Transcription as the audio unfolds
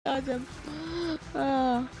Awesome.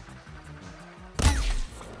 Oh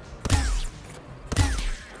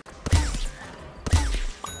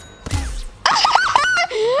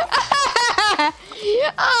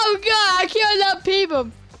god, I killed enough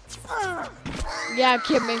people. Yeah,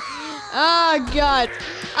 kill me. Oh god,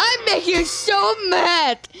 I'm making you so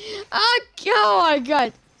mad. Oh my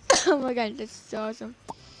god. Oh my god, that's so awesome.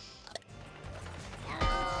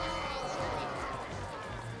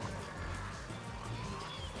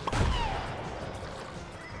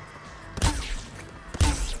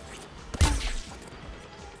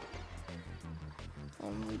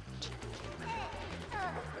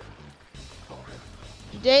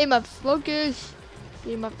 Stay my focus.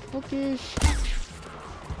 Stay my focus.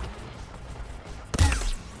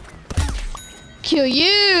 Kill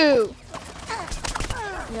you.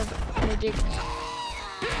 Magic.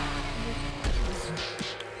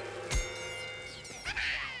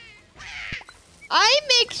 I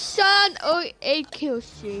make son or 8 kill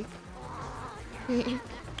streak.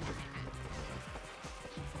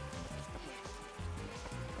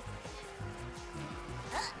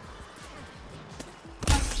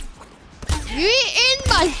 You in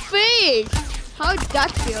my face! How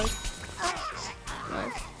that feels?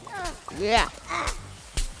 Yeah.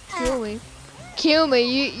 Kill me. Kill me.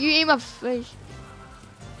 You in my face.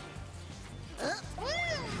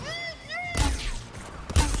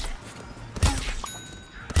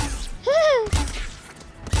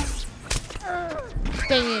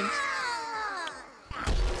 Dang it.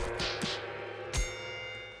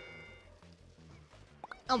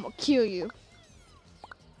 I'm gonna kill you.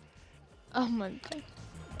 Oh my god.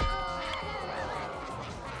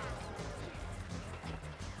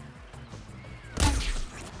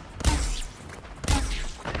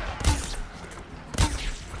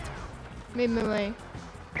 Wait.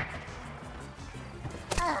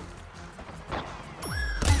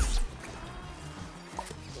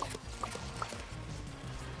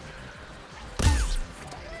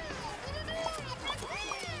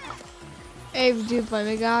 Hey, dude,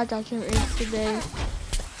 my god, that's your ace today.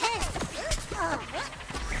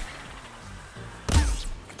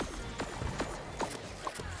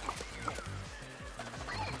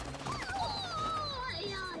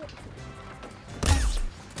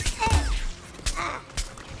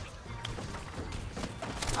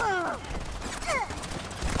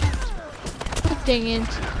 Dang it.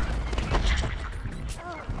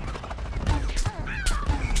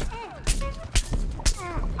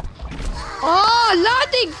 Oh, not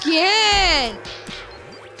again!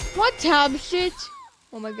 What time shit?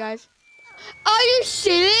 Oh my gosh. Are you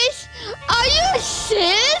serious? Are you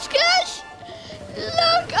serious, guys?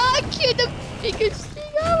 Look, I killed the biggest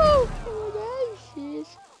thing ever. Oh my gosh,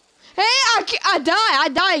 serious. Hey, I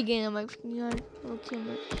die again. I'm like, okay,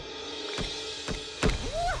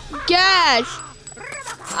 guys.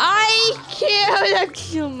 I killed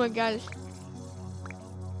the, oh my gosh.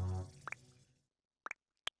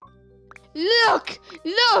 Look.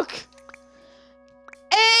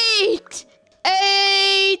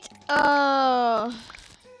 8. Oh.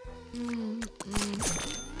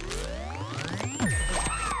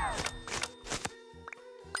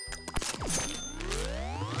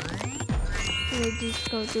 Let me just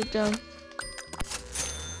go to them.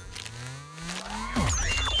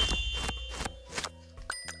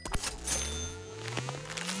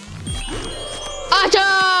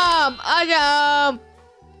 Awesome!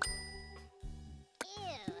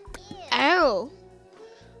 Ow!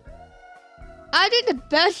 I did the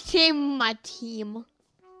best team in my team.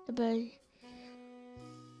 The best.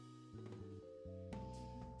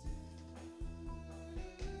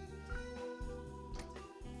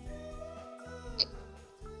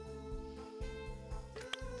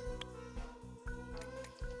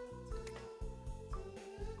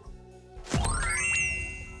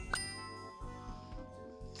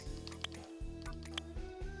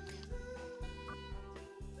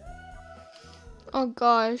 Oh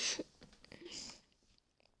gosh.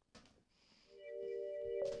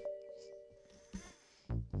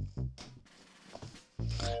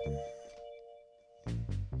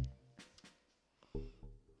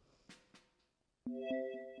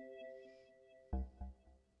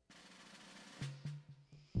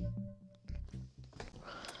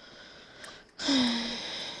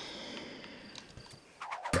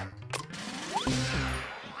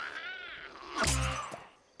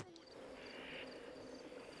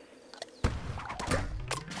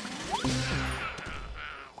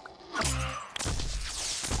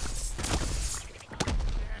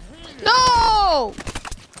 No!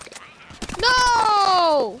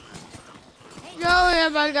 No! No, oh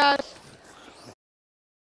my God.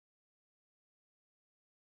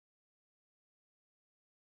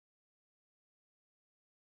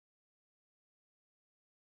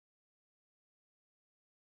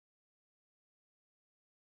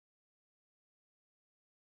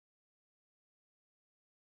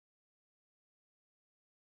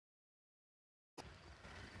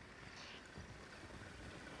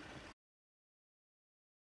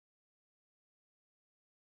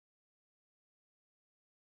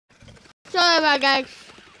 Sorry about guys.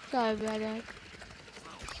 Sorry about that.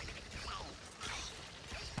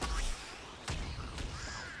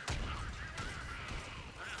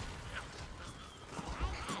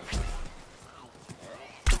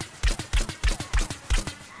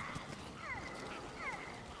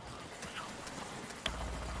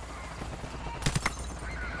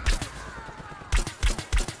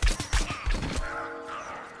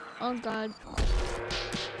 Oh God.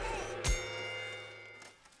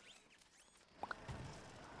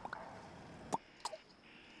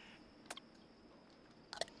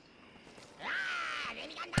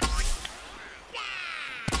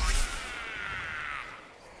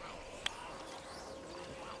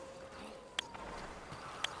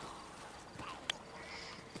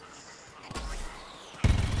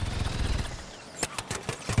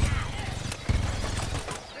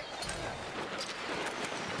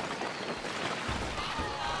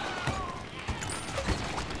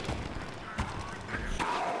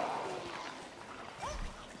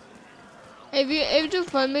 If you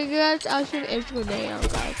find me guys, I'll shoot every day out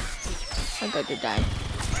guys. I'm going to die.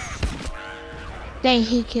 Dang,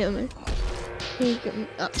 he killed me. He killed me.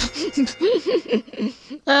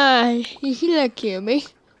 Oh. He like kill me.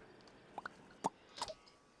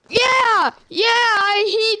 Yeah! Yeah, I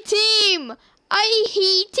heat team! I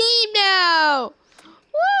heat team now!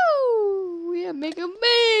 Woo! We are making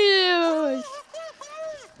videos!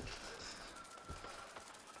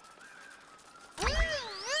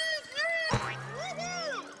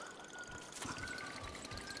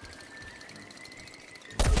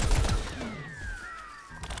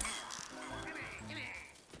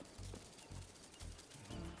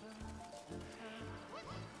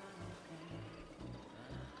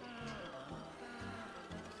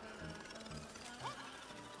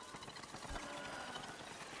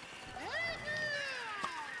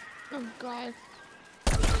 Oh God.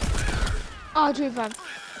 Oh, 25.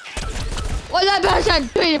 What's that person?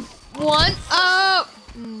 21? Oh!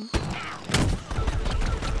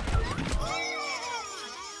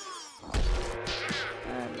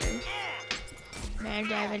 Man,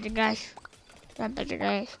 damn it, guys. Damn it,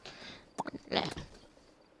 guys.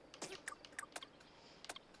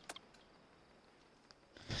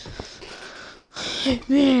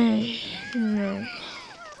 No.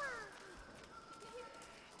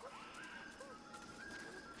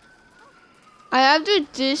 I have to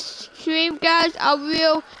this stream, guys. I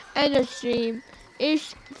will end the stream.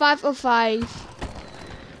 It's 5:05.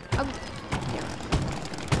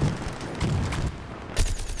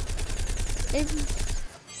 Maybe.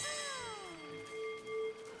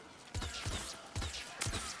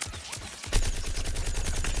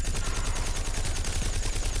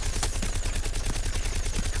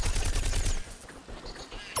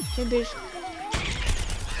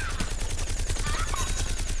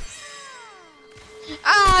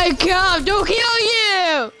 I come to kill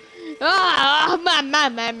you! Ah, my.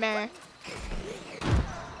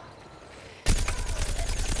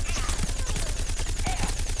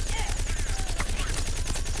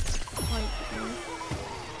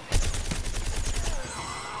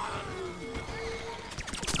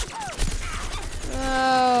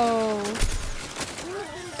 Oh.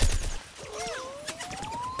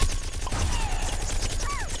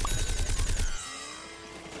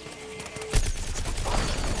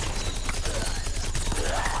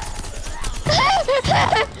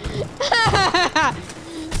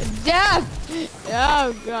 Death!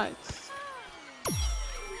 Oh God.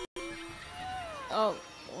 Oh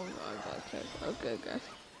God. Okay, guys.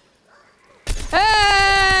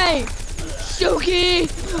 Hey! Suki!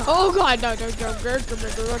 Oh God, no, come here.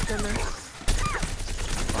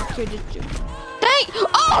 Okay, just do. Dang!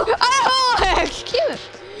 Oh! Excuse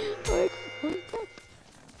me.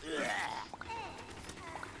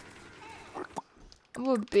 I'm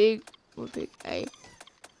a big A.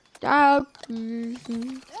 Dog.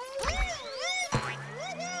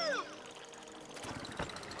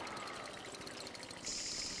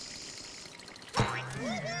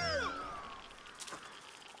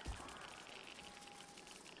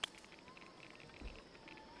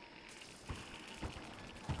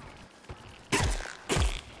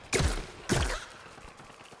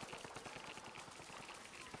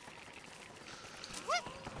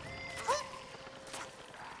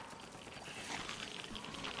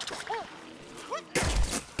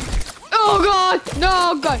 Oh God!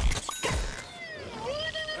 No God!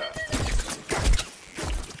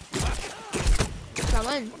 Come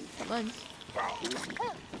on.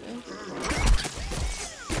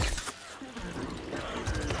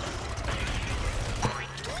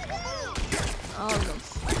 Oh no.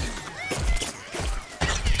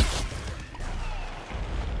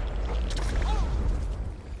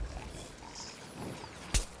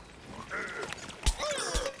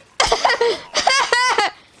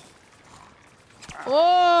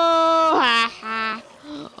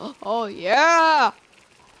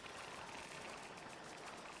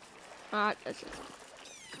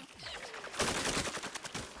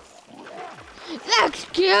 Max,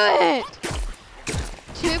 kill it!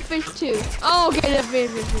 2 fish 2. Oh, okay, the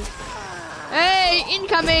fish. Hey,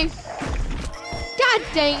 incoming! God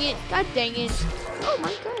dang it! God dang it! Oh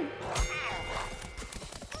my god!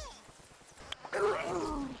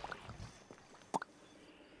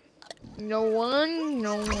 No one,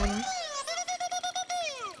 no one.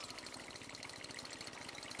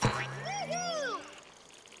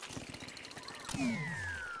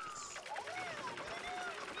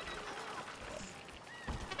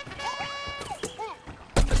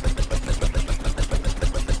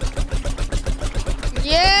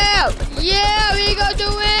 Yeah! Yeah! We got to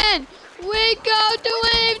win! We got to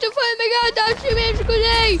win! To find my god, that's the game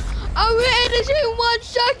today! I'm ready to in 1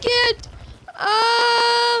 second!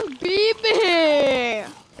 Baby!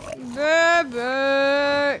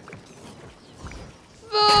 Baby!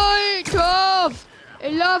 4, 12,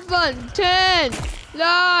 11, 10,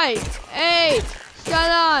 9, 8,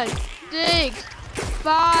 7, 6,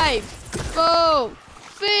 5, 4,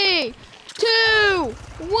 3, 2,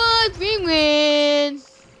 1, we win!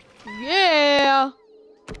 Yeah!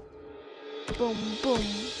 Boom, boom,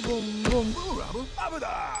 boom, boom.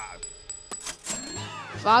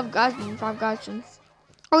 5 guys and 5 guys.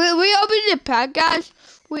 Okay, we opened the pack, guys.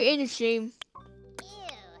 We're in the stream.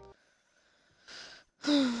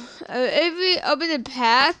 If we open the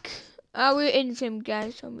pack, we're in the same,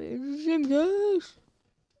 guys. We're in the same, guys.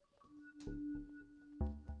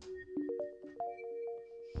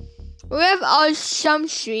 We have some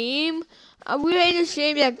stream. We're in the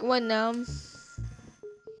stream like one now.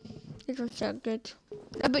 This was so good.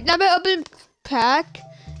 Now we open pack,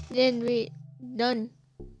 then we done.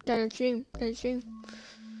 Done the stream. Done the stream.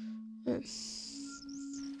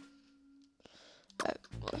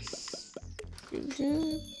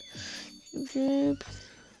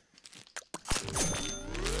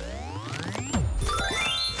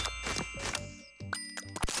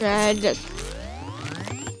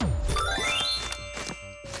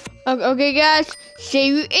 Okay, guys. See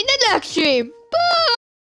you in the next stream. Bye.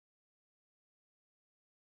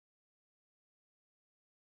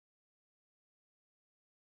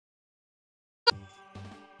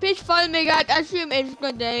 Please follow me, guys. I stream every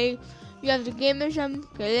single day. You have the game and some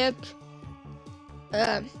clips.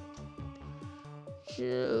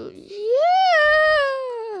 So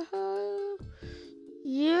yeah.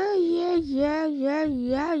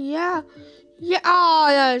 Oh,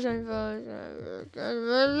 that's unfortunate.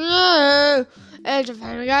 It's a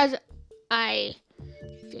fun, guys. I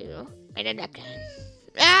see you in the next game.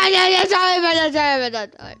 Yeah. Sorry about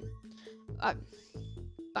that.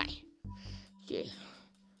 Bye. See you.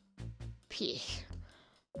 Peace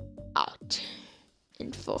out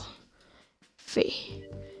in 4, 3,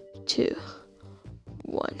 2,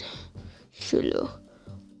 1. Solo.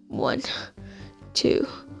 1, 2,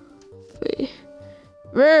 3.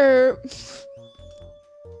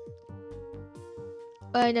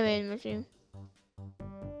 I never made a machine.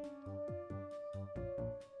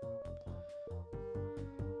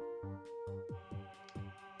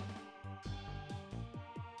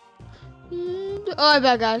 Oh, I'm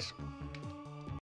back, guys.